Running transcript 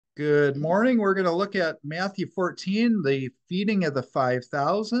Good morning. We're going to look at Matthew 14, the feeding of the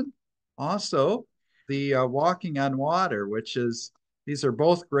 5,000. Also, the walking on water, these are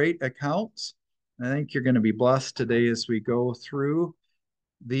both great accounts. I think you're going to be blessed today as we go through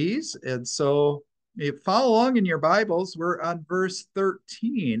these. And so, if you follow along in your Bibles, we're on verse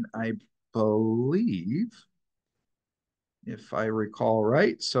 13, I believe, if I recall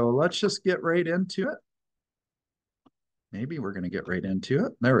right. So, let's just get right into it. Maybe we're going to get right into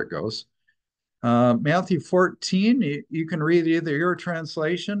it. There it goes. Matthew 14, you can read either your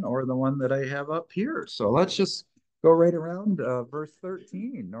translation or the one that I have up here. So let's just go right around verse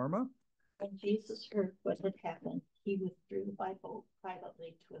 13, Norma. When Jesus heard what had happened, he withdrew by boat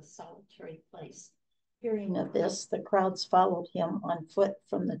privately to a solitary place. Hearing of this, the crowds followed him on foot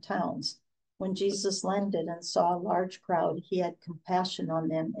from the towns. When Jesus landed and saw a large crowd, he had compassion on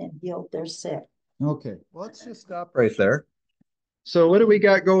them and healed their sick. Okay, well, let's just stop right there. So, what do we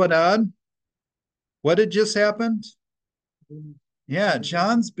got going on? What had just happened? Yeah,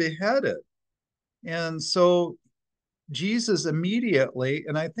 John's beheaded. And so Jesus immediately,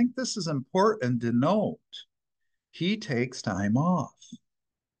 and I think this is important to note, he takes time off.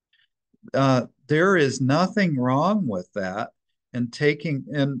 There is nothing wrong with that.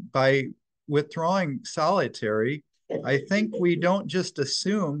 And by withdrawing solitary, I think we don't just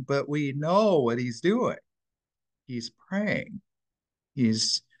assume, but we know what he's doing. He's praying.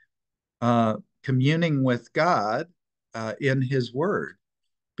 He's communing with God in his word,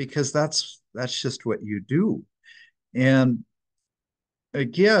 because that's just what you do. And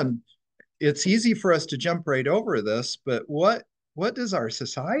again, it's easy for us to jump right over this, but what does our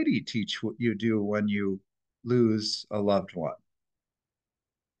society teach what you do when you lose a loved one?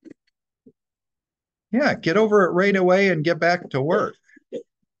 Yeah, get over it right away and get back to work.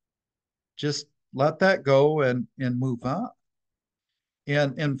 Just let that go and move on.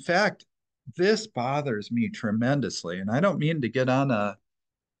 And in fact, this bothers me tremendously. And I don't mean to get on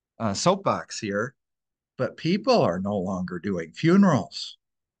a soapbox here, but people are no longer doing funerals.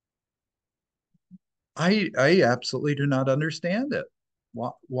 I absolutely do not understand it.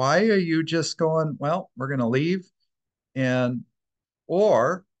 Why are you just going, well, we're going to leave? And,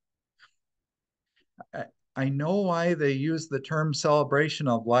 or I, I know why they use the term celebration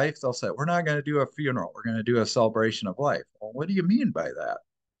of life. They'll say, we're not going to do a funeral. We're going to do a celebration of life. Well, what do you mean by that?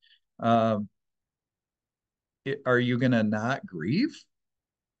 Are you going to not grieve?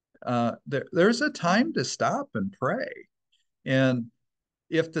 There's a time to stop and pray. And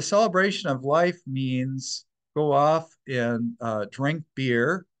if the celebration of life means go off and drink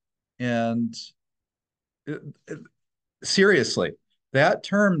beer and uh, seriously, that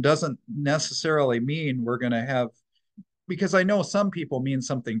term doesn't necessarily mean we're going to have, because I know some people mean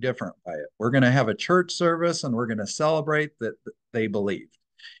something different by it. We're going to have a church service and we're going to celebrate that they believed.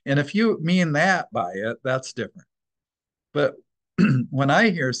 And if you mean that by it, that's different. But when I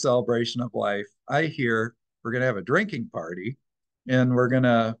hear celebration of life, I hear we're going to have a drinking party and we're going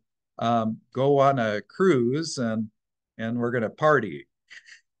to go on a cruise and we're going to party.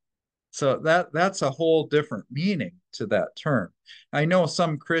 So that's a whole different meaning to that term. I know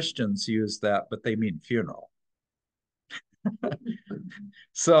some Christians use that, but they mean funeral.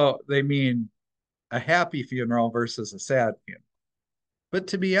 So they mean a happy funeral versus a sad funeral. But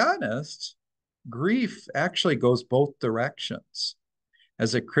to be honest, grief actually goes both directions.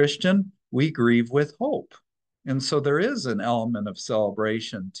 As a Christian, we grieve with hope. And so there is an element of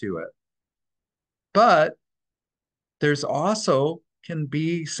celebration to it. But there's also can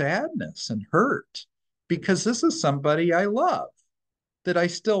be sadness and hurt because this is somebody I love that I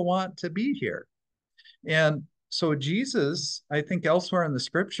still want to be here. And so Jesus, I think elsewhere in the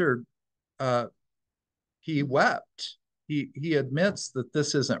scripture, uh, he wept. He admits that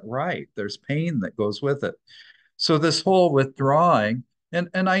this isn't right. There's pain that goes with it. So this whole withdrawing, and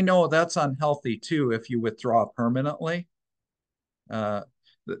I know that's unhealthy too if you withdraw permanently. Uh,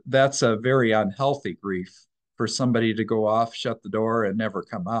 that's a very unhealthy grief for somebody to go off, shut the door, and never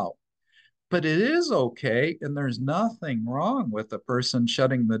come out. But it is okay, and there's nothing wrong with a person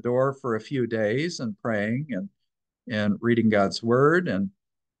shutting the door for a few days and praying and reading God's word and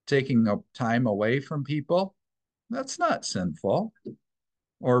taking a time away from people. That's not sinful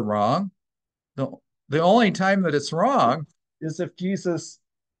or wrong. The, the only time that it's wrong is if Jesus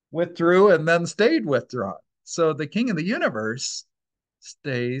withdrew and then stayed withdrawn. So the king of the universe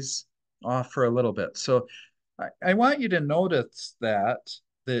stays off for a little bit. So I want you to notice that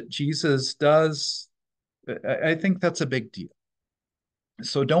Jesus does. I think that's a big deal.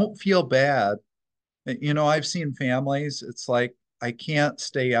 So don't feel bad. You know, I've seen families, it's like, I can't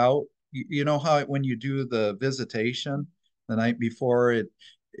stay out. You know how when you do the visitation the night before,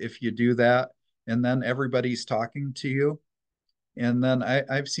 if you do that, and then everybody's talking to you. And then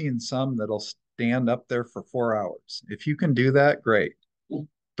I've seen some that'll stand up there for 4 hours. If you can do that, great.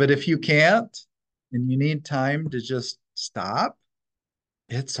 But if you can't and you need time to just stop,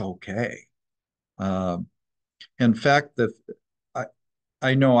 it's okay. Um, in fact, I,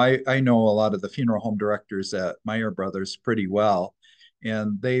 I know a lot of the funeral home directors at Meyer Brothers pretty well,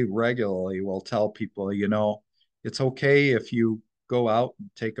 and they regularly will tell people, it's okay if you go out and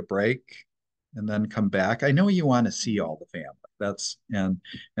take a break and then come back. I know you want to see all the family. That's and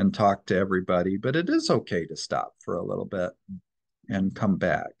talk to everybody, but it is okay to stop for a little bit and come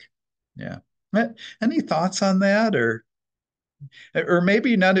back. Yeah. Any thoughts on that, or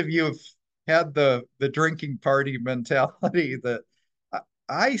maybe none of you have had the drinking party mentality that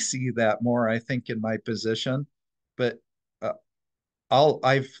I see that more, I think, in my position. But uh,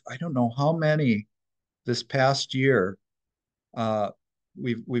 I don't know how many this past year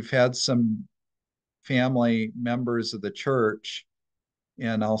we've had some family members of the church,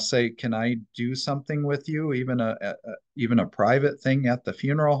 and I'll say, "Can I do something with you, even a private thing at the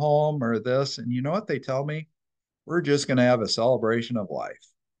funeral home or this?" And you know what they tell me? We're just going to have a celebration of life.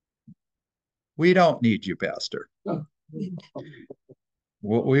 We don't need you, Pastor.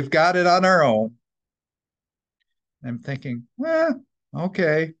 We've got it on our own. I'm thinking,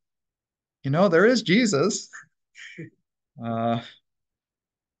 okay, there is Jesus, uh,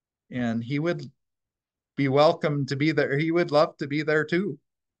 and he would be welcome to be there. He would love to be there too.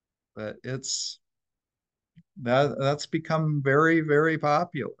 But that's become very, very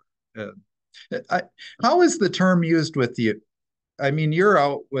popular. Uh, I, how is the term used with you? I mean, you're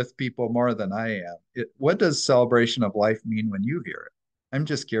out with people more than I am. What does celebration of life mean when you hear it? I'm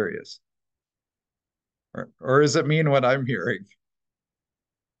just curious. Or does it mean what I'm hearing?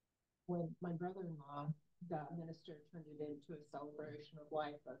 When my brother-in-law, the minister, turned it into a celebration of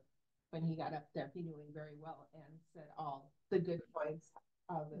life, but when he got up there, he knew him very well and said all the good points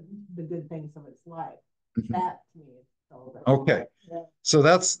of the good things of his life. That to me is celebration. Okay. Yeah. So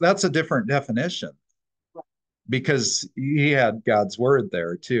that's a different definition because he had God's word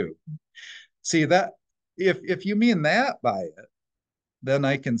there too. See that if you mean that by it, then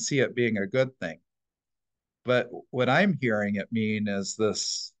I can see it being a good thing. But what I'm hearing it mean is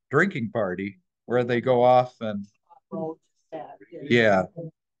this drinking party where they go off and yeah.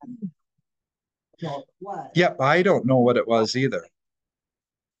 Yep, I don't know what it was either.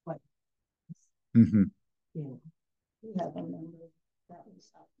 Mm-hmm. Yeah. We have a member that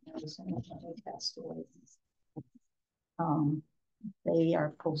was out in Arizona that passed away. Um, they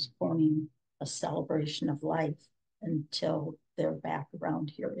are postponing a celebration of life until they're back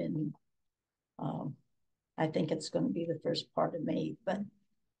around here in, I think it's going to be the first part of May, but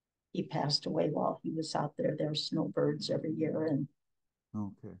he passed away while he was out there. There's snowbirds every year. And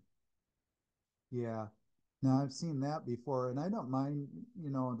Okay. Yeah. Now I've seen that before, and I don't mind,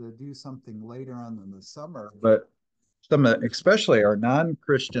 to do something later on in the summer, but some, especially our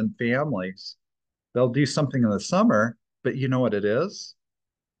non-Christian families, they'll do something in the summer, but you know what it is?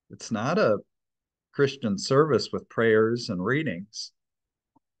 It's not a Christian service with prayers and readings.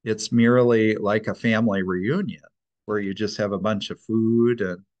 It's merely like a family reunion where you just have a bunch of food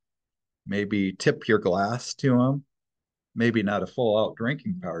and maybe tip your glass to them. Maybe not a full out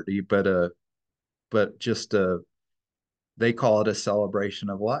drinking party, but just they call it a celebration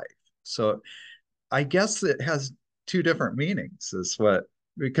of life. So I guess it has two different meanings, is what,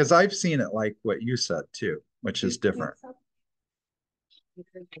 because I've seen it like what you said too, which is different.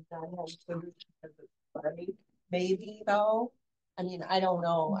 Maybe though. I mean, I don't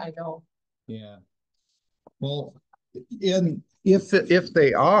know. I don't. Yeah. Well, if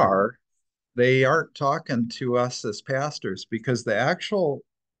they aren't talking to us as pastors because the actual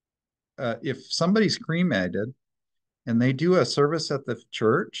if somebody's cremated and they do a service at the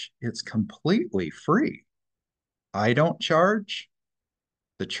church, it's completely free. I don't charge.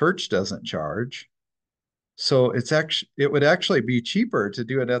 The church doesn't charge. So it would actually be cheaper to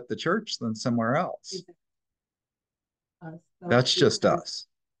do it at the church than somewhere else. That's just us.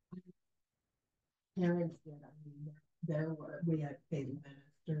 Parents did. I mean, there were we had paid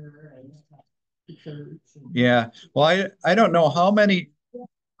minister and the church. Yeah. Well, I don't know how many.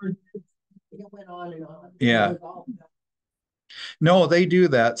 It went on and on. Yeah. No, they do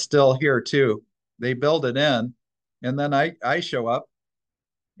that still here too. They build it in, and then I show up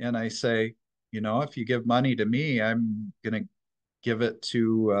and I say, if you give money to me, I'm gonna give it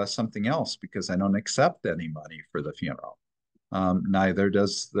to something else because I don't accept any money for the funeral. Neither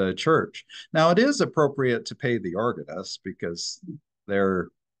does the church. Now, it is appropriate to pay the organist because they're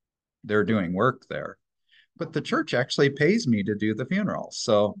doing work there. but the church actually pays me to do the funeral.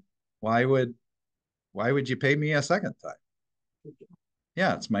 So why would you pay me a second time?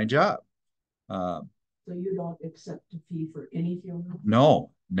 Yeah, it's my job. Um, So you don't accept a fee for any funeral? no,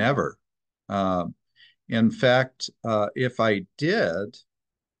 never. Um, in fact, if I did,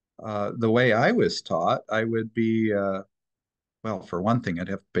 the way I was taught, I would be, well, for one thing, I'd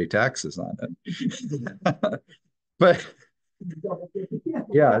have to pay taxes on it. But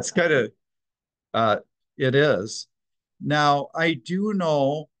yeah, it's kind of, uh, it is. Now, I do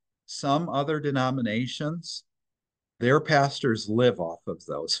know some other denominations, their pastors live off of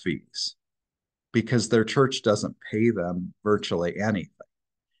those fees because their church doesn't pay them virtually anything.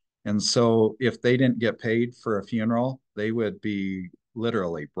 And so if they didn't get paid for a funeral, they would be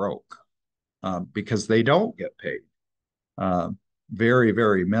literally broke because they don't get paid. Um, very,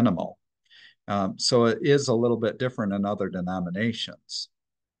 very minimal. So it is a little bit different in other denominations.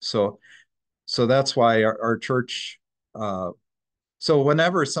 So, so that's why our church. So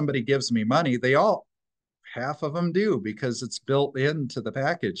whenever somebody gives me money, they all half of them do because it's built into the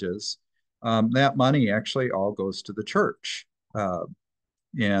packages. That money actually all goes to the church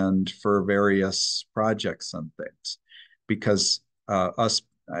and for various projects and things. Because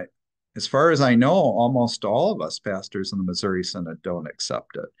as far as I know, almost all of us pastors in the Missouri Synod don't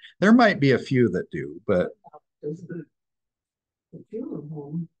accept it. There might be a few that do, but Does the funeral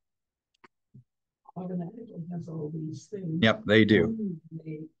home automatically has all these things? yep, they do.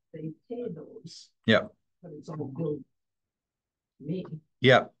 They pay those, Yep, but it's all billed to me.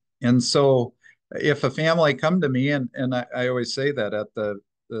 yep. And so if a family come to me and I always say that at the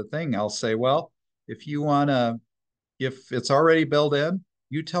thing, I'll say, well, if you want to, if it's already built in,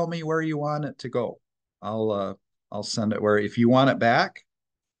 you tell me where you want it to go. I'll send it where if you want it back,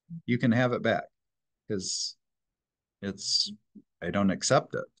 you can have it back because it's I don't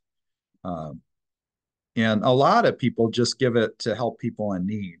accept it. Um, and a lot of people just give it to help people in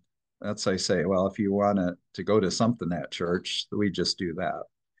need. That's I say, well, if you want it to go to something at church, we just do that.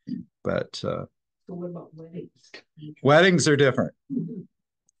 But So what about weddings? weddings are different.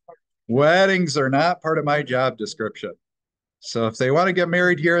 Weddings are not part of my job description. So if they want to get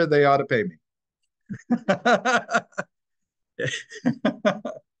married here, they ought to pay me.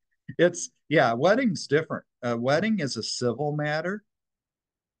 It's yeah, wedding's different. A wedding is a civil matter.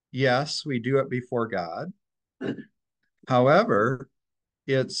 Yes, we do it before God. However,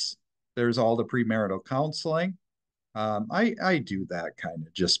 it's there's all the premarital counseling. I do that kind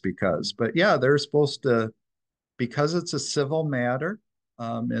of just because, but yeah, they're supposed to because it's a civil matter.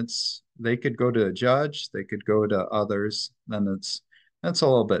 It's they could go to a judge, they could go to others. Then that's a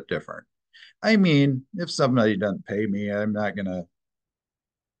little bit different. I mean, if somebody doesn't pay me, I'm not gonna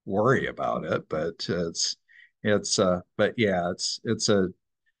worry about it, but but yeah, it's a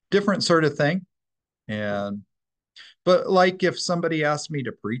different sort of thing. And but like if somebody asked me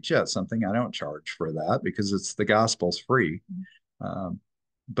to preach at something, I don't charge for that because it's the gospel's free. Um,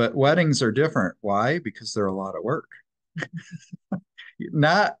 but weddings are different. Why? Because they're a lot of work.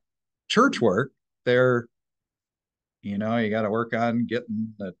 Not church work. They're, you got to work on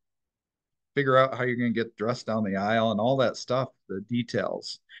getting the figure out how you're going to get dressed down the aisle and all that stuff, the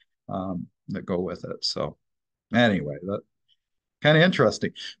details that go with it. So anyway, that kind of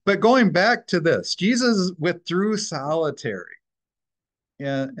interesting. But going back to this, Jesus withdrew solitary.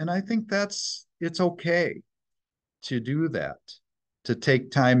 And I think it's okay to do that, to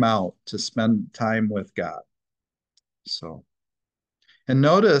take time out, to spend time with God. So, and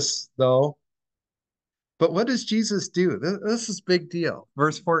notice though, but what does Jesus do? This is big deal.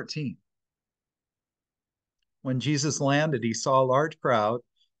 Verse 14. When Jesus landed, he saw a large crowd.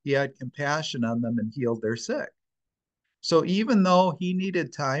 He had compassion on them and healed their sick. So even though he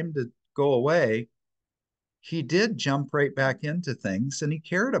needed time to go away, he did jump right back into things and he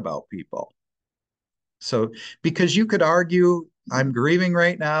cared about people. So, because you could argue, I'm grieving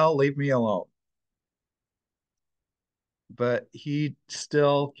right now, leave me alone. But he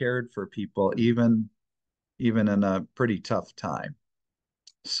still cared for people, even in a pretty tough time.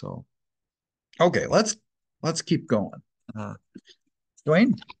 So, okay, let's keep going.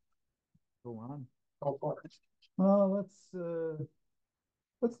 Dwayne, go on. Go for it.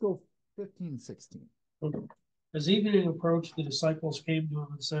 Let's go 15, 16. Okay. As evening approached, the disciples came to him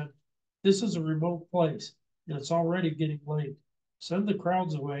and said, "This is a remote place, and it's already getting late. Send the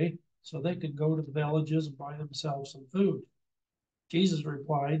crowds away so they can go to the villages and buy themselves some food." Jesus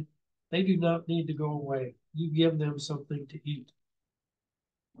replied, "They do not need to go away. You give them something to eat."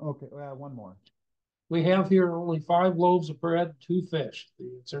 Okay, one more. "We have here only 5 loaves of bread and 2 fish,"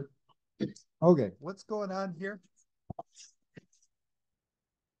 the answer. Okay, what's going on here?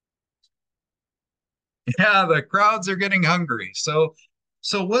 Yeah, the crowds are getting hungry. So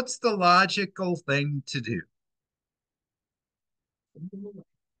what's the logical thing to do?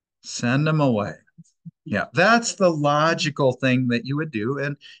 Send them away. Yeah, that's the logical thing that you would do.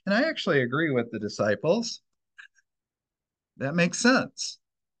 And I actually agree with the disciples. That makes sense.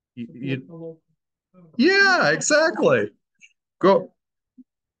 Yeah, exactly. Go.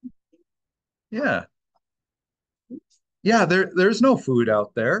 Yeah. Yeah, there's no food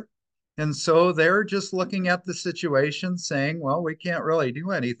out there. And so they're just looking at the situation saying, well, we can't really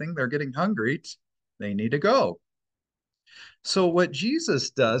do anything. They're getting hungry. They need to go. So what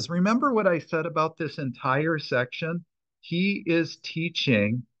Jesus does, remember what I said about this entire section? He is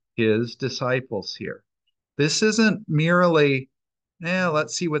teaching his disciples here. This isn't merely,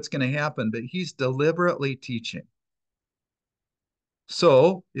 let's see what's going to happen, but he's deliberately teaching.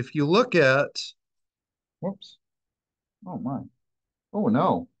 So if you look at, whoops, oh my, oh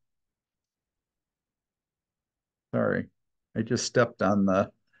no, sorry, I just stepped on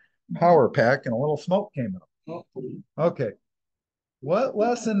the power pack and a little smoke came out. Okay, what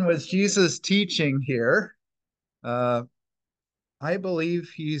lesson was Jesus teaching here? Uh, I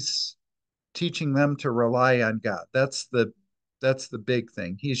believe he's teaching them to rely on God. That's the big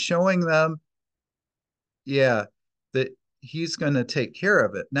thing. He's showing them, yeah, that he's going to take care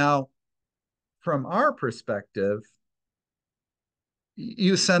of it. Now, from our perspective,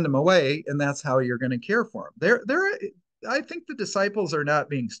 you send them away, and that's how you're going to care for them. I think the disciples are not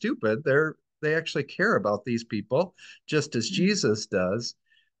being stupid. They actually care about these people, just as Jesus does.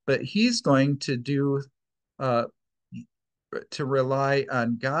 But he's going to do uh, to rely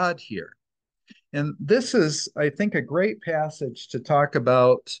on God here. And this is, I think, a great passage to talk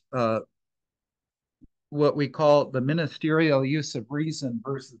about what we call the ministerial use of reason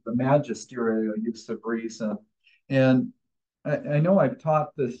versus the magisterial use of reason. And I know I've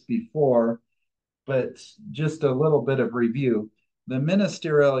taught this before, but just a little bit of review. The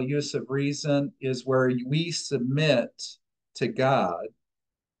ministerial use of reason is where we submit to God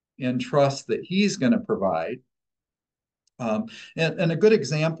and trust that He's going to provide. And a good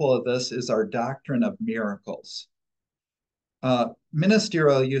example of this is our doctrine of miracles.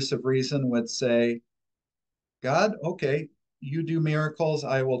 Ministerial use of reason would say, God, okay, you do miracles.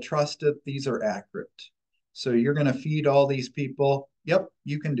 I will trust it. These are accurate. So you're going to feed all these people. Yep,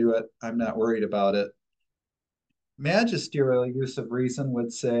 you can do it. I'm not worried about it. Magisterial use of reason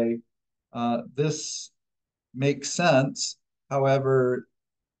would say, this makes sense. However,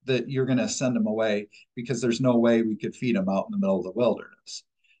 that you're going to send them away because there's no way we could feed them out in the middle of the wilderness.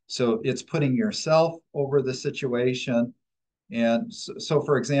 So it's putting yourself over the situation. And so,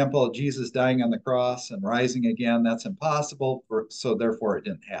 for example, Jesus dying on the cross and rising again, that's impossible. So therefore, it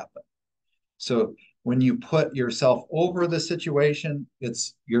didn't happen. So when you put yourself over the situation,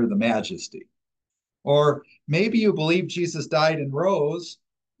 you're the majesty. Or maybe you believe Jesus died and rose,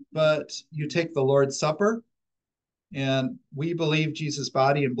 but you take the Lord's Supper and we believe Jesus'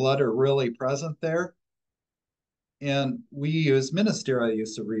 body and blood are really present there. And we use ministerial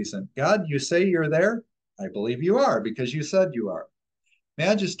use of reason. God, you say you're there. I believe you are because you said you are.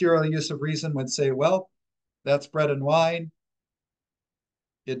 Magisterial use of reason would say, well, that's bread and wine.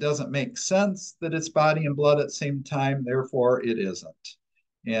 It doesn't make sense that it's body and blood at the same time, therefore it isn't.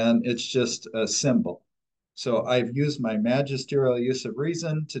 And it's just a symbol. So I've used my magisterial use of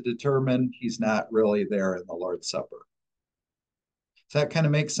reason to determine he's not really there in the Lord's Supper. Does that kind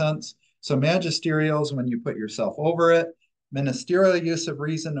of make sense? So magisterial is when you put yourself over it. Ministerial use of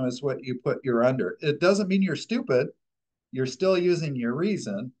reason is what you put you're under. It doesn't mean you're stupid. You're still using your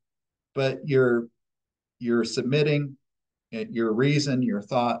reason, but you're submitting your reason, your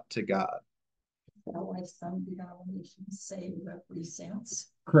thought to God. That why some denominations say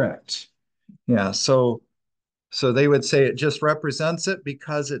represents. Correct. Yeah. So they would say it just represents it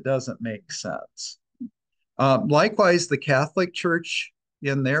because it doesn't make sense. Likewise, the Catholic Church,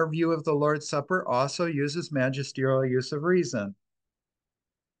 in their view of the Lord's Supper, also uses magisterial use of reason.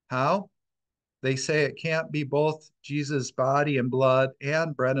 How? They say it can't be both Jesus' body and blood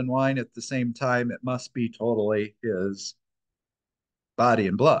and bread and wine at the same time. It must be totally his body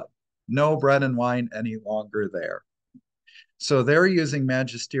and blood. No bread and wine any longer there. So they're using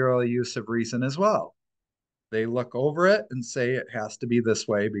magisterial use of reason as well. They look over it and say it has to be this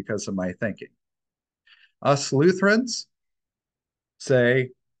way because of my thinking. Us Lutherans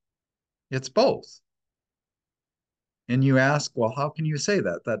say it's both. And you ask, well, how can you say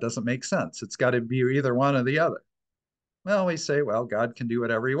that? That doesn't make sense. It's got to be either one or the other. Well, we say, well, God can do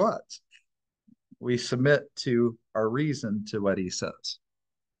whatever he wants. We submit to our reason to what he says.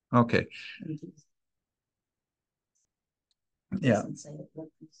 Okay. Yeah.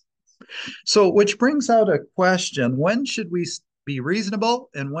 So, which brings out a question: when should we be reasonable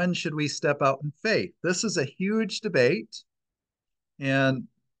and when should we step out in faith? This is a huge debate, and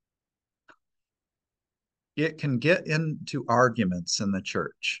it can get into arguments in the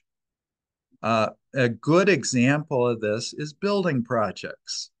church. A good example of this is building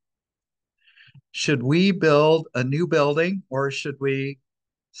projects. Should we build a new building or should we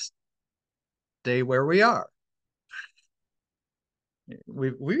stay where we are?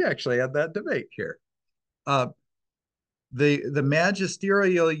 We actually had that debate here. Uh, the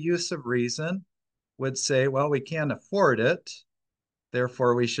magisterial use of reason would say, well, we can't afford it,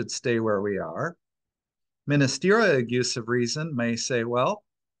 therefore we should stay where we are. Ministerial use of reason may say, well,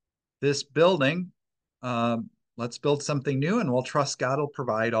 this building, let's build something new and we'll trust God will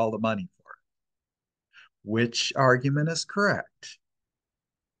provide all the money for it. Which argument is correct?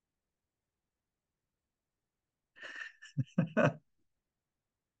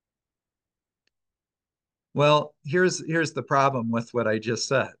 Well, here's the problem with what I just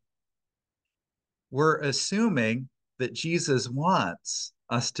said. We're assuming that Jesus wants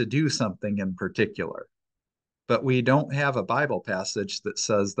us to do something in particular, but we don't have a Bible passage that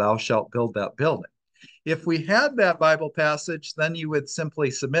says, thou shalt build that building. If we had that Bible passage, then you would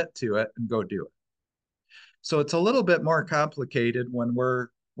simply submit to it and go do it. So it's a little bit more complicated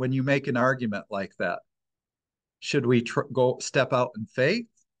when you make an argument like that. Should we go step out in faith,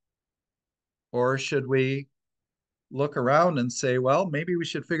 or should we look around and say, well, maybe we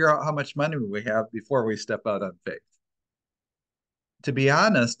should figure out how much money we have before we step out on faith? To be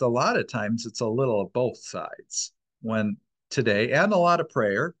honest, a lot of times it's a little of both sides when today, and a lot of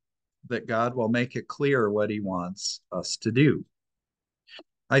prayer that God will make it clear what he wants us to do.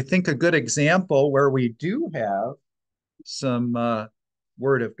 I think a good example where we do have some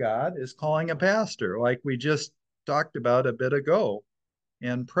word of God is calling a pastor, like we just talked about a bit ago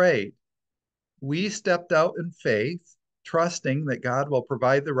and prayed. We stepped out in faith, trusting that God will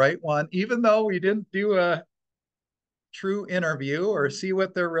provide the right one, even though we didn't do a true interview or see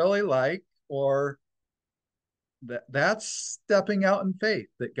what they're really like, or that's stepping out in faith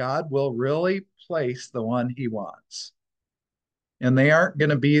that God will really place the one he wants. And they aren't going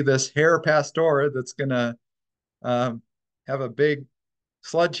to be this hair pastor that's going to have a big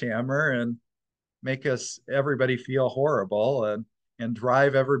sledgehammer and make us everybody feel horrible and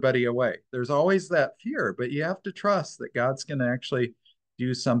drive everybody away. There's always that fear, but you have to trust that God's going to actually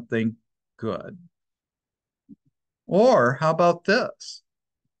do something good. Or how about this?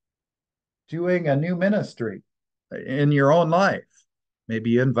 Doing a new ministry in your own life.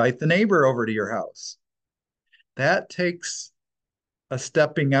 Maybe you invite the neighbor over to your house. That takes a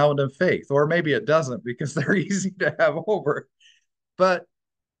stepping out of faith, or maybe it doesn't because they're easy to have over. But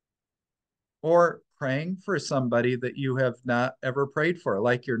or praying for somebody that you have not ever prayed for,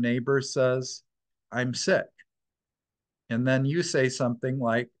 like your neighbor says, I'm sick. And then you say something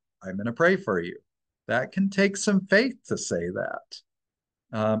like, I'm going to pray for you. That can take some faith to say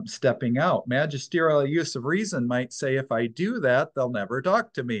that. Stepping out. Magisterial use of reason might say, if I do that, they'll never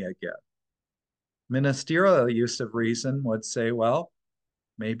talk to me again. Ministerial use of reason would say, well,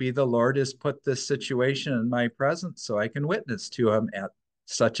 maybe the Lord has put this situation in my presence so I can witness to him at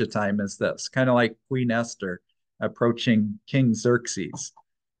such a time as this. Kind of like Queen Esther approaching King Xerxes.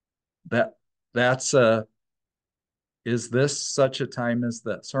 That's a is this such a time as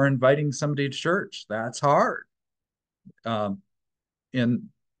this? Or inviting somebody to church. That's hard in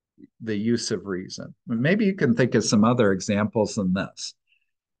the use of reason. Maybe you can think of some other examples than this.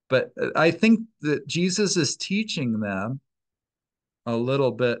 But I think that Jesus is teaching them a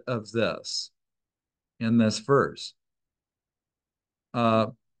little bit of this in this verse.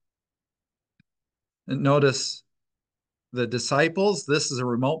 Notice the disciples, this is a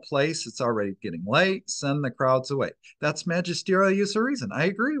remote place. It's already getting late. Send the crowds away. That's magisterial use of reason. I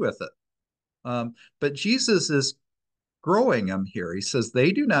agree with it. But Jesus is growing them here. He says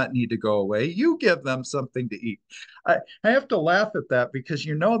they do not need to go away. You give them something to eat. I have to laugh at that because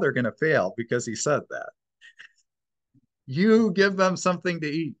you know they're going to fail because he said that. You give them something to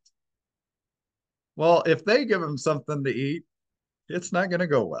eat. Well, if they give them something to eat, it's not going to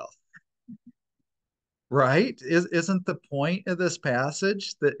go well. Right? Isn't the point of this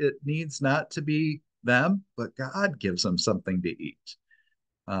passage that it needs not to be them, but God gives them something to eat?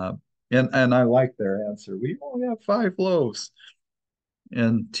 And I like their answer. We only have 5 loaves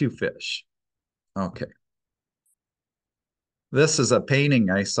and 2 fish. Okay. This is a painting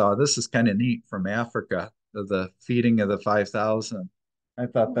I saw. This is kind of neat from Africa, of the feeding of the 5,000. I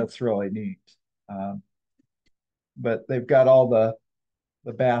thought that's really neat. Um, but they've got all the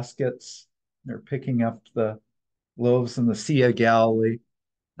baskets. They're picking up the loaves in the Sea of Galilee.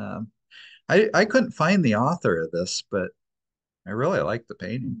 Um, I couldn't find the author of this, but I really like the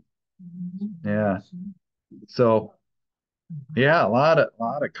painting. Yeah. So yeah, a lot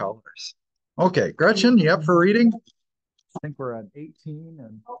of colors. Okay, Gretchen, you up for reading? I think we're on 18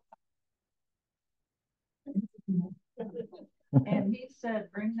 and And he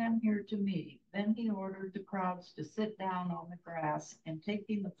said, bring them here to me. Then he ordered the crowds to sit down on the grass, and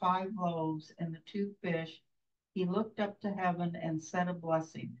taking the 5 loaves and the 2 fish, he looked up to heaven and said a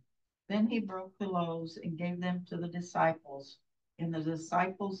blessing. Then he broke the loaves and gave them to the disciples, and the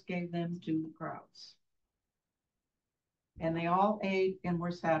disciples gave them to the crowds. And they all ate and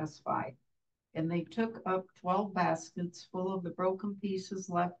were satisfied. And they took up 12 baskets full of the broken pieces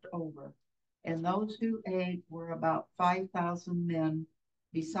left over. And those who ate were about 5,000 men,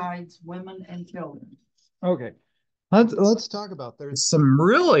 besides women and children. okay. Let's talk about there's some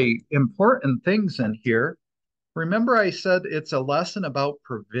really important things in here. Remember I said it's a lesson about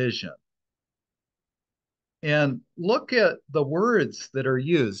provision. And look at the words that are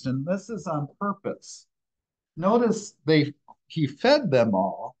used, and this is on purpose. Notice he fed them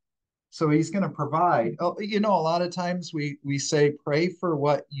all, so he's going to provide. Oh, a lot of times we say pray for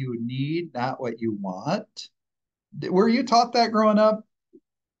what you need, not what you want. Were you taught that growing up?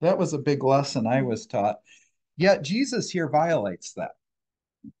 That was a big lesson I was taught. Yet Jesus here violates that.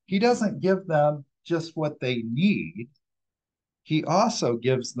 He doesn't give them just what they need. He also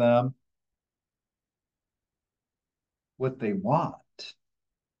gives them what they want,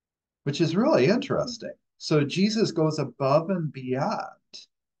 which is really interesting. So Jesus goes above and beyond.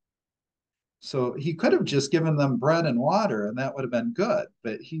 So he could have just given them bread and water and that would have been good,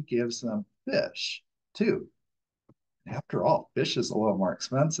 but he gives them fish too. After all, fish is a little more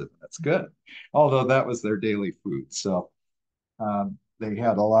expensive. That's good. Although that was their daily food. So they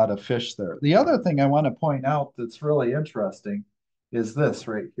had a lot of fish there. The other thing I want to point out that's really interesting is this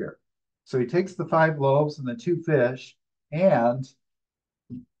right here. So he takes the 5 loaves and the 2 fish and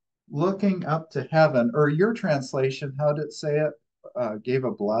looking up to heaven, or your translation, how did it say it? Gave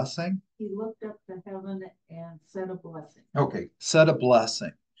a blessing. He looked up to heaven and said a blessing. Okay, said a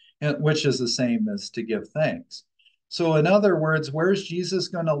blessing, which is the same as to give thanks. So, in other words, where's Jesus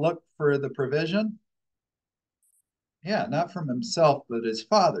going to look for the provision? Yeah, not from himself, but his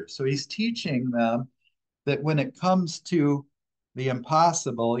Father. So he's teaching them that when it comes to the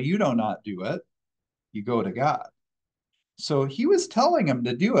impossible, you do not do it, you go to God. So he was telling them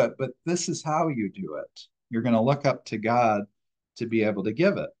to do it, but this is how you do it. You're going to look up to God to be able to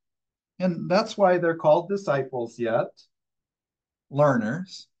give it. And that's why they're called disciples yet,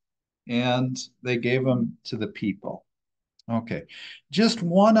 learners, and they gave them to the people. Okay. Just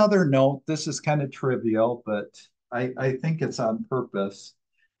one other note. This is kind of trivial, but I think it's on purpose.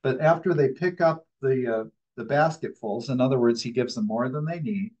 But after they pick up the basketfuls, in other words, he gives them more than they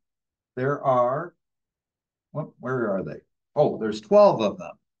need. There are, where are they? Oh, there's 12 of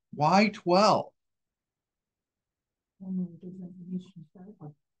them. Why 12?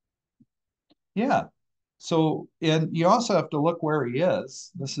 Yeah. So, and you also have to look where he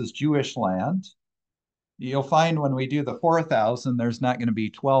is. This is Jewish land. You'll find when we do the 4,000, there's not going to be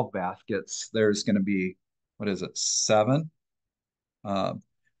 12 baskets. There's going to be, what is it, 7? Uh,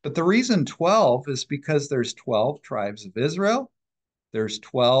 but the reason 12 is because there's 12 tribes of Israel. There's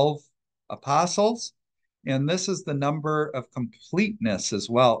 12 apostles. And this is the number of completeness as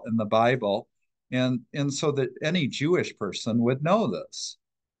well in the Bible. And so that any Jewish person would know this,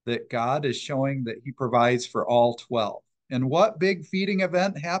 that God is showing that he provides for all 12. And what big feeding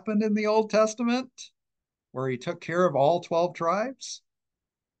event happened in the Old Testament where he took care of all 12 tribes?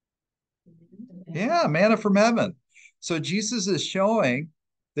 Yeah, manna from heaven. So Jesus is showing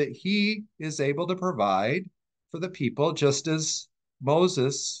that he is able to provide for the people just as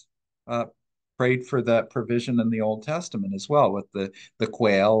Moses uh, prayed for that provision in the Old Testament as well with the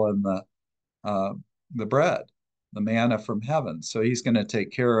quail and uh, the bread, the manna from heaven. So he's going to take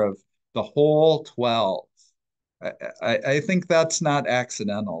care of the whole 12. I think that's not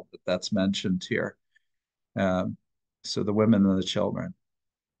accidental that that's mentioned here. Um, so the women and the children.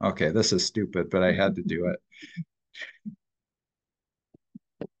 Okay, this is stupid, but I had to do it.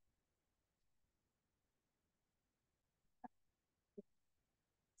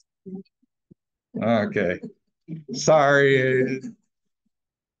 Okay. Sorry.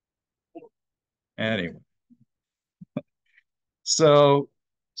 Anyway, so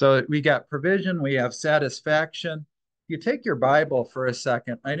so we got provision, we have satisfaction. You take your Bible for a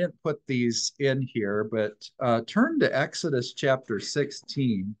second. I didn't put these in here, but turn to Exodus chapter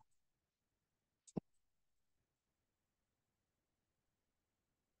 16.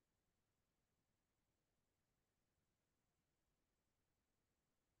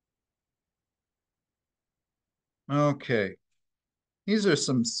 Okay. These are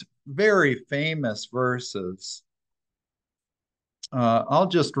some very famous verses. I'll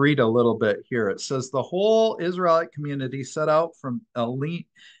just read a little bit here. It says, the whole Israelite community set out from Elim.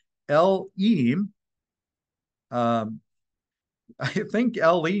 Um, I think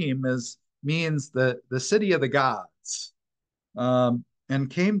Elim means the city of the gods, and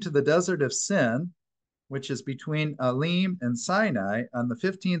came to the desert of Sin, which is between Elim and Sinai, on the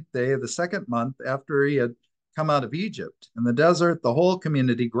 15th day of the second month after he had come out of Egypt. In the desert, the whole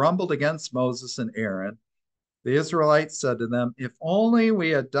community grumbled against Moses and Aaron. The Israelites said to them, if only we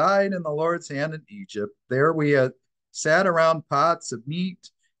had died in the Lord's hand in Egypt. There we had sat around pots of meat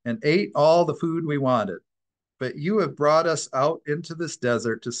and ate all the food we wanted. But you have brought us out into this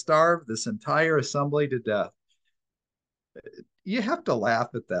desert to starve this entire assembly to death. You have to laugh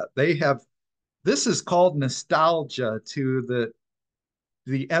at that. This is called nostalgia to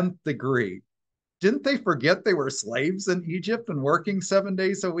the nth degree. Didn't they forget they were slaves in Egypt and working 7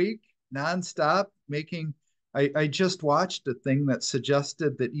 days a week nonstop, making I just watched a thing that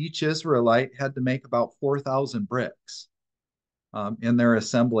suggested that each Israelite had to make about 4,000 bricks in their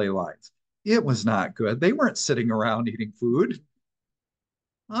assembly lines. It was not good. They weren't sitting around eating food.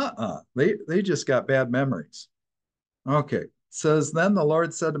 They just got bad memories. Okay. It says, then the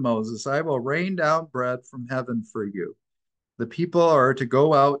Lord said to Moses, I will rain down bread from heaven for you. The people are to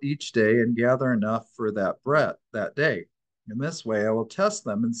go out each day and gather enough for that bread that day. In this way, I will test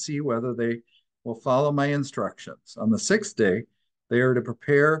them and see whether they will follow my instructions. On the sixth day, they are to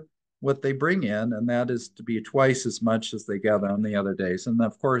prepare what they bring in, and that is to be twice as much as they gather on the other days. And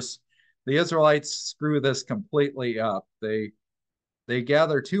of course, the Israelites screw this completely up. They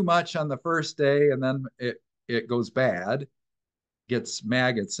gather too much on the first day, and then it goes bad, gets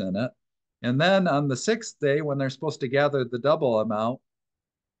maggots in it. And then on the sixth day, when they're supposed to gather the double amount,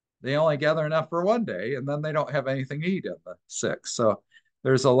 they only gather enough for one day, and then they don't have anything to eat in the sixth. So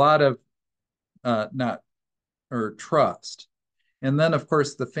there's a lot of not or trust. And then, of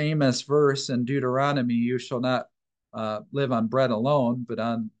course, the famous verse in Deuteronomy, you shall not live on bread alone, but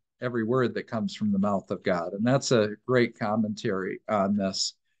on every word that comes from the mouth of God. And that's a great commentary on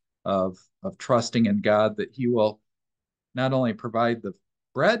this of trusting in God that he will not only provide the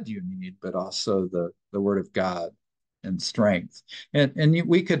bread you need, but also the word of God and strength. And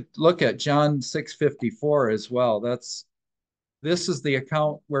we could look at John 6:54 as well. This is the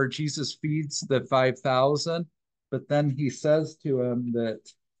account where Jesus feeds the 5,000, but then he says to him that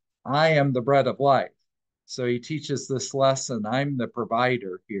I am the bread of life. So he teaches this lesson. I'm the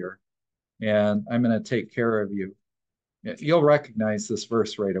provider here, and I'm going to take care of you. You'll recognize this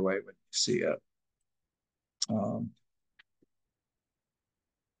verse right away when you see it. Um,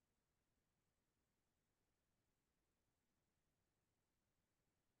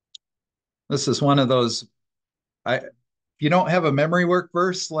 this is one of those. If you don't have a memory work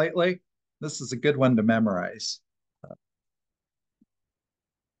verse lately, this is a good one to memorize.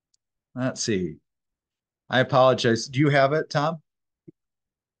 Let's see. I apologize. Do you have it, Tom?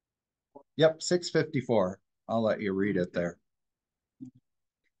 Yep, 654. I'll let you read it there.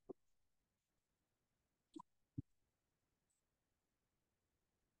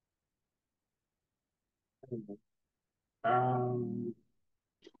 Um,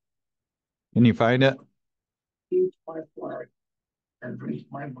 Can you find it? eat my flesh and drink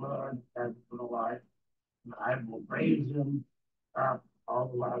my blood as the life, and I will raise him up all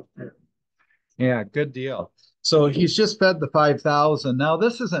the last day. Yeah, good deal. So he's just fed the 5,000. Now,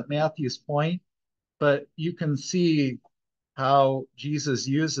 this isn't Matthew's point, but you can see how Jesus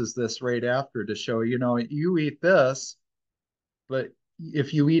uses this right after to show, you eat this, but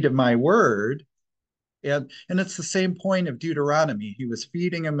if you eat of my word, and it's the same point of Deuteronomy. He was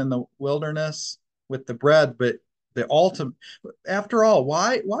feeding them in the wilderness with the bread, but the ultimate, after all,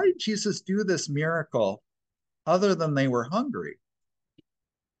 why did Jesus do this miracle other than they were hungry?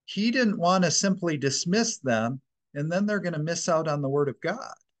 He didn't want to simply dismiss them, and then they're going to miss out on the word of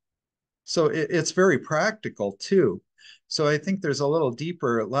God. So it's very practical too. So I think there's a little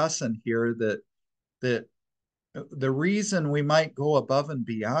deeper lesson here that the reason we might go above and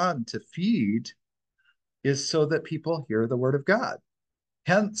beyond to feed is so that people hear the word of God.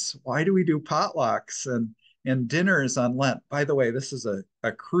 Hence, why do we do potlucks and dinners on Lent? By the way, this is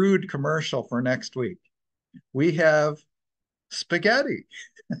a crude commercial for next week. We have spaghetti.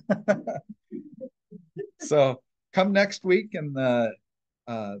 So come next week, and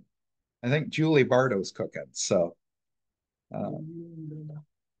I think Julie Barto's cooking. So uh,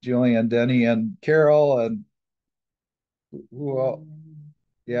 Julie and Denny and Carol and who all,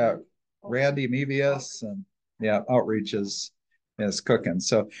 yeah, Randy Mevius and yeah, Outreach is cooking.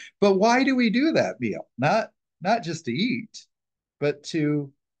 So, but why do we do that meal? not just to eat, but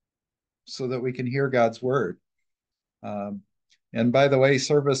to so that we can hear God's word. Um, and by the way,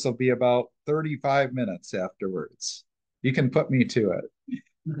 service will be about 35 minutes afterwards. You can put me to it.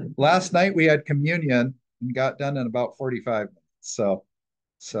 Last night we had communion and got done in about 45 minutes.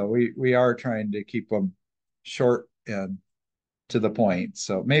 So we are trying to keep them short and to the point.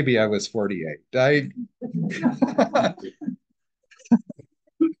 So maybe I was 48.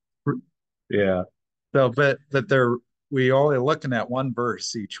 Yeah. So but they're we only looking at one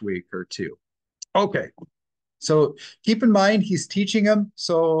verse each week or two. Okay. So keep in mind he's teaching them.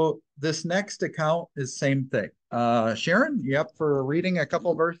 So this next account is same thing. Sharon, you up for reading a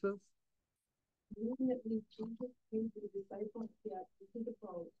couple verses? Immediately Jesus came to the disciples to the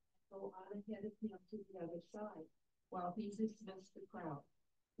boat, go on ahead of him to the other side, while he dismissed the crowd.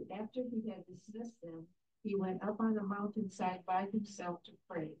 After he had dismissed them, he went up on a mountainside by himself to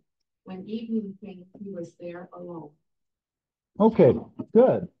pray. When evening came, he was there alone. Okay,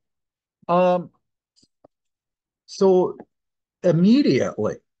 good. So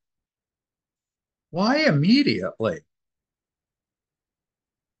immediately. Why immediately?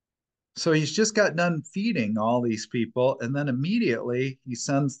 So he's just got done feeding all these people, and then immediately he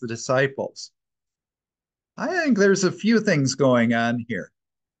sends the disciples. I think there's a few things going on here.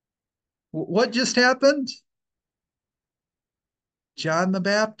 What just happened? John the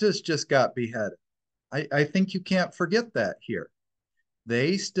Baptist just got beheaded. I think you can't forget that here.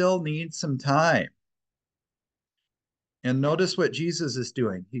 They still need some time. And notice what Jesus is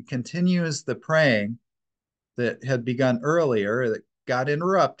doing. He continues the praying that had begun earlier that got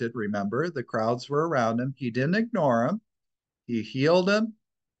interrupted. Remember, the crowds were around him. He didn't ignore them. He healed him,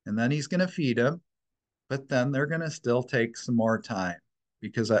 and then he's going to feed him. But then they're going to still take some more time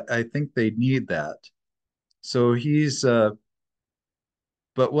because I think they need that. So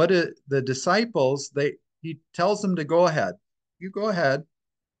but the disciples, he tells them to go ahead. You go ahead.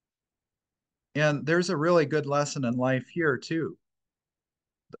 And there's a really good lesson in life here, too.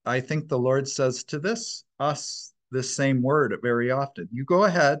 I think the Lord says to us, this same word very often. You go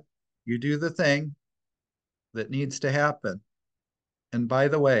ahead, you do the thing that needs to happen. And by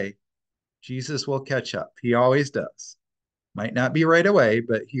the way, Jesus will catch up. He always does. Might not be right away,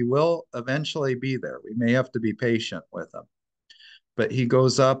 but he will eventually be there. We may have to be patient with him. But he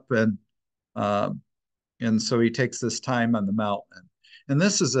goes up um, and so he takes this time on the mountain. And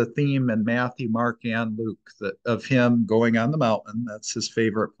this is a theme in Matthew, Mark, and Luke that of him going on the mountain. That's his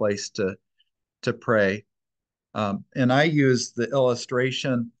favorite place to pray. And I use the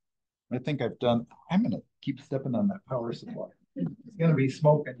illustration. I think I've done. I'm going to keep stepping on that power supply. It's going to be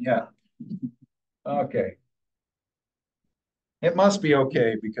smoking yet. Okay. It must be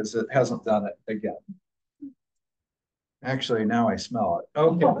okay because it hasn't done it again. Actually, now I smell it.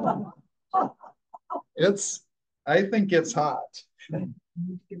 Okay. It's, I think it's hot.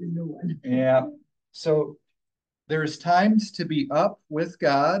 Yeah. So there's times to be up with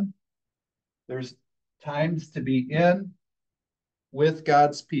God. There's times to be in with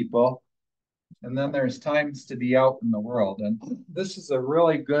God's people. And then there's times to be out in the world. And this is a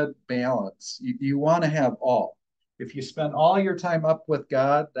really good balance. You want to have all. If you spend all your time up with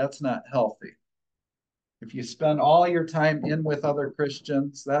God, that's not healthy. If you spend all your time in with other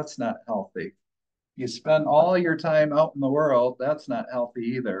Christians, that's not healthy. You spend all your time out in the world, that's not healthy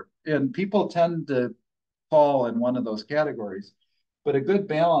either. And people tend to fall in one of those categories. But a good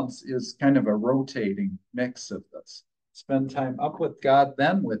balance is kind of a rotating mix of this. Spend time up with God,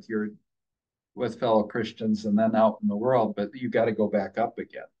 then with fellow Christians, and then out in the world. But you got to go back up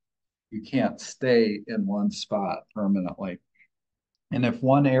again. You can't stay in one spot permanently. And if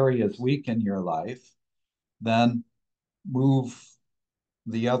one area is weak in your life, then move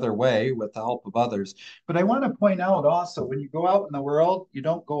the other way with the help of others. But I want to point out also when you go out in the world, you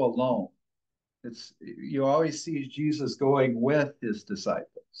don't go alone. It's you always see Jesus going with his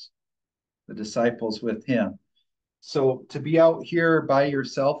disciples, the disciples with him. So to be out here by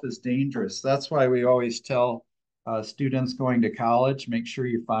yourself is dangerous. That's why we always tell students going to college, make sure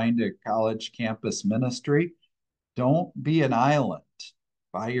you find a college campus ministry. Don't be an island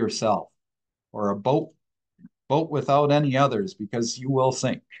by yourself or a boat without any others because you will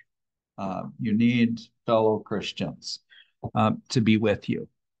sink. You need fellow Christians to be with you.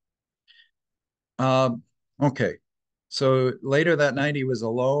 Um, okay. So later that night, he was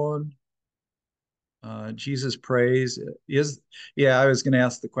alone. Jesus prays. Yeah, I was going to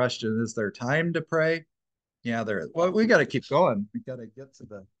ask the question, is there time to pray? Yeah, there is. Well, we got to keep going. We got to get to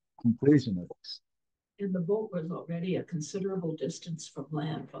the conclusion of this. And the boat was already a considerable distance from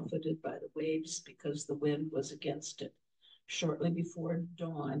land, buffeted by the waves because the wind was against it. Shortly before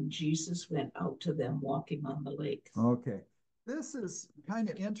dawn, Jesus went out to them walking on the lake. Okay. This is kind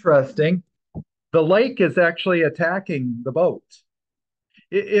of interesting. The lake is actually attacking the boat.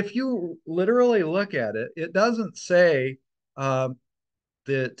 If you literally look at it, it doesn't say that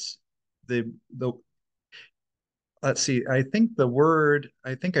the let's see, I think the word,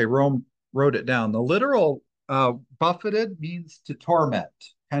 I think I wrote it down. The literal buffeted means to torment,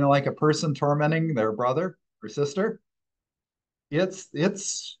 kind of like a person tormenting their brother or sister.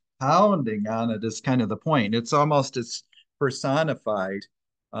 It's pounding on it is kind of the point. It's personified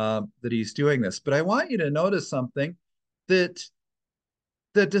that he's doing this. But I want you to notice something that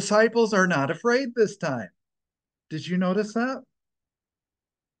the disciples are not afraid this time. Did you notice that?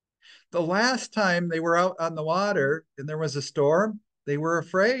 The last time they were out on the water and there was a storm, they were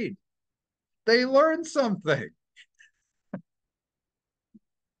afraid. They learned something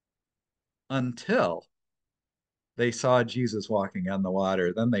until they saw Jesus walking on the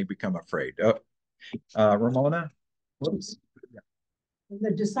water. Then they become afraid. Oh, Ramona? Whoops. When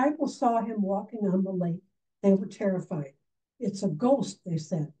the disciples saw him walking on the lake, they were terrified. It's a ghost, they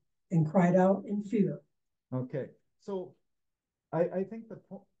said, and cried out in fear. Okay. So I think the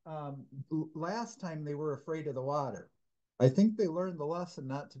last time they were afraid of the water. I think they learned the lesson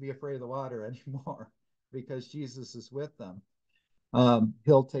not to be afraid of the water anymore because Jesus is with them.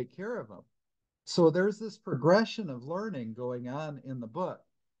 He'll take care of them. So there's this progression of learning going on in the book.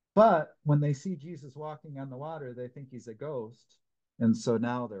 But when they see Jesus walking on the water, they think he's a ghost. And so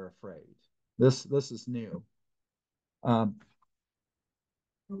now they're afraid. This is new.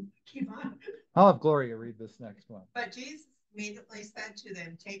 Keep on. I'll have Gloria read this next one. But Jesus immediately said to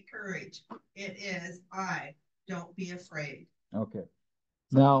them, "Take courage. It is I. Don't be afraid." Okay.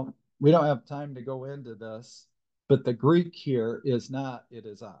 Now, we don't have time to go into this, but the Greek here is not "it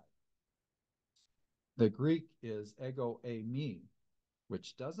is I." The Greek is ego eimi,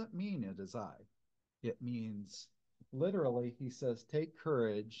 which doesn't mean "it is I." It means, literally, he says, "Take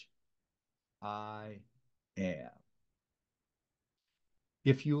courage. I am."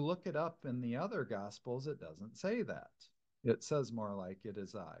 If you look it up in the other Gospels, it doesn't say that. It says more like "it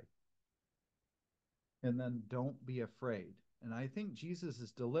is I." And then "don't be afraid." And I think Jesus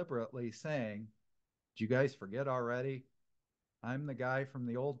is deliberately saying, "Did you guys forget already? I'm the guy from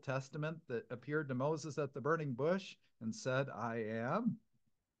the Old Testament that appeared to Moses at the burning bush and said, I am."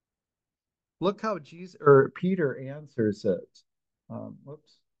 Look how Jesus or Peter answers it.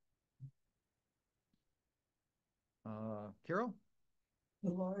 Whoops. Carol?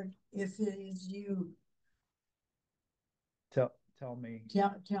 Lord, if it is you, Tell me.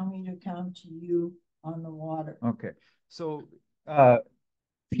 tell me to come to you on the water. Okay. So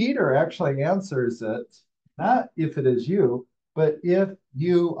Peter actually answers it, not "if it is you," but "if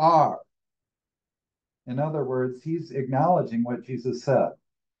you are." In other words, he's acknowledging what Jesus said.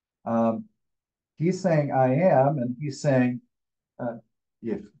 Um, he's saying "I am," and he's saying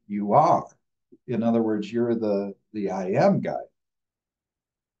 "if you are." In other words, you're the "I am" guy.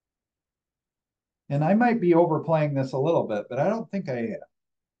 And I might be overplaying this a little bit, but I don't think I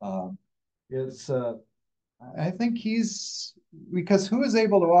am. It's I think he's because who is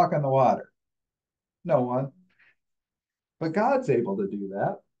able to walk on the water? No one. But God's able to do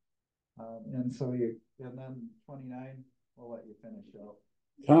that. And so and then 29, we'll let you finish up.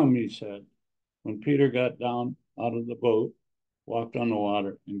 "Come," he said. When Peter got down out of the boat, walked on the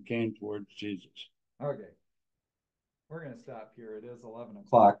water, and came towards Jesus. Okay. We're going to stop here. It is 11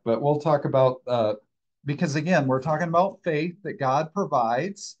 o'clock, but we'll talk about, because again, we're talking about faith that God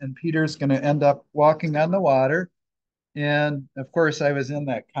provides, and Peter's going to end up walking on the water. And of course, I was in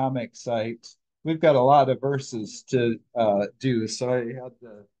that comic site. We've got a lot of verses to do, so I had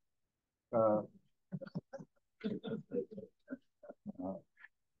to.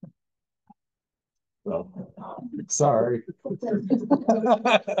 Well, sorry.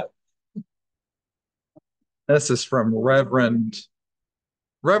 This is from Reverend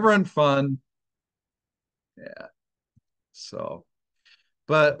Fun. Yeah. So,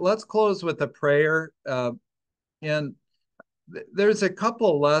 but let's close with a prayer. And there's a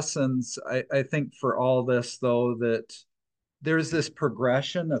couple lessons, I think, for all this, though, that there's this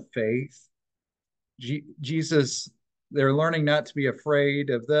progression of faith. Jesus, they're learning not to be afraid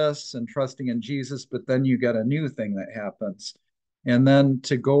of this and trusting in Jesus, but then you get a new thing that happens. And then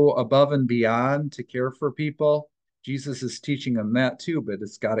to go above and beyond to care for people, Jesus is teaching them that too, but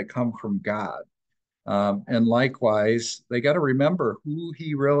it's got to come from God. And likewise, they got to remember who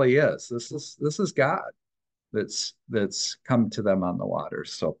he really is. This is God that's come to them on the water.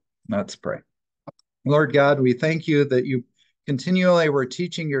 So let's pray. Lord God, we thank you that you continually were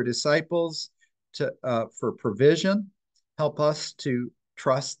teaching your disciples to for provision, Help us to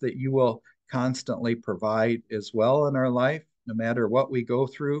trust that you will constantly provide as well in our life, no matter what we go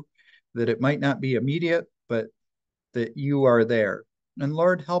through, that it might not be immediate, but that you are there. And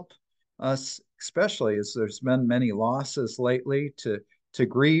Lord, help us, especially as there's been many losses lately, to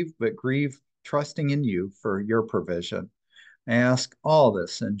grieve, but grieve trusting in you for your provision. I ask all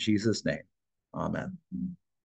this in Jesus' name. Amen.